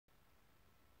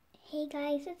Hey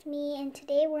guys, it's me, and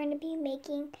today we're gonna be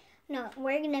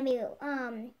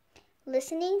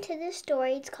listening to this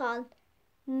story. It's called,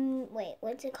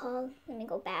 what's it called? Let me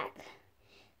go back.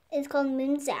 It's called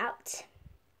Moon's Out.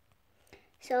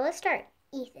 So let's start.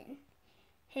 Ethan.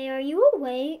 Hey, are you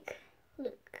awake?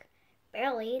 Look,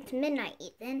 barely. It's midnight,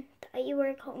 Ethan. Thought you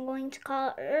were going to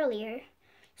call earlier.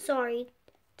 Sorry,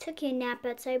 took a nap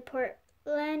outside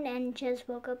Portland and just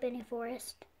woke up in a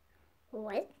forest.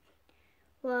 What?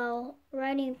 Well,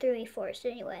 riding through a forest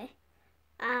anyway.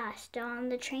 Ah, still on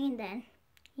the train then?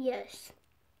 Yes.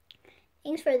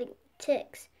 Thanks for the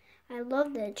tips. I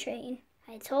love the train.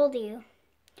 I told you.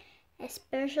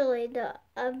 Especially the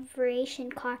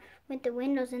aviation car with the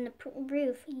windows and the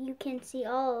roof. You can see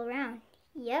all around.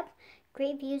 Yep,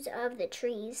 great views of the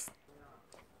trees.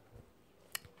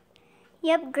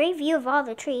 Yep, great view of all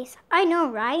the trees. I know,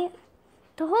 right?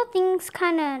 The whole thing's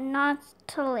kind of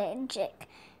nostalgic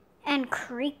and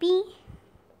creepy.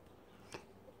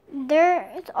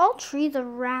 It's all trees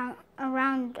around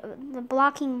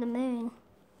blocking the moon.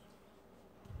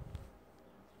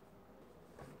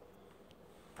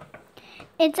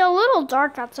 It's a little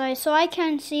dark outside, so I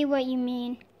can't see what you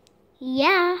mean.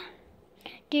 Yeah.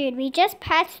 Dude, we just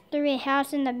passed through a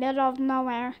house in the middle of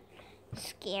nowhere.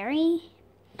 Scary?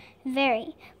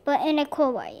 Very, but in a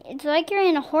cool way. It's like you're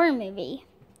in a horror movie.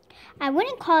 I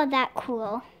wouldn't call it that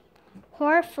cool.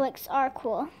 Horror flicks are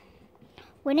cool.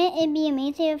 Wouldn't it be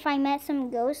amazing if I met some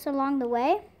ghosts along the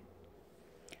way?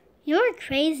 You're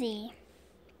crazy.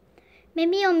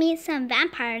 Maybe you'll meet some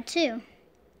vampire too.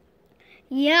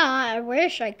 Yeah, I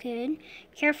wish I could.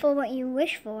 Careful what you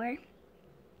wish for.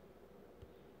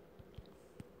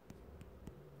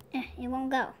 It won't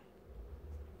go.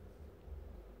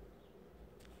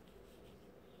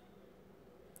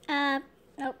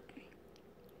 Nope.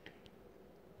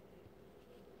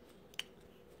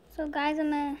 So guys,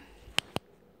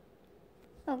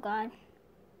 oh God.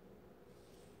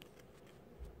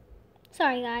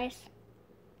 Sorry guys.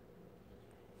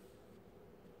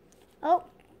 Oh,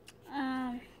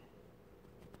 I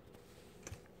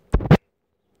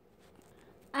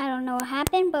don't know what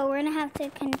happened, but we're gonna have to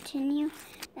continue.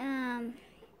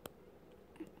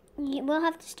 We'll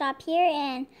have to stop here,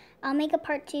 and I'll make a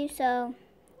part 2. So,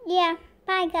 yeah,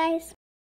 bye guys.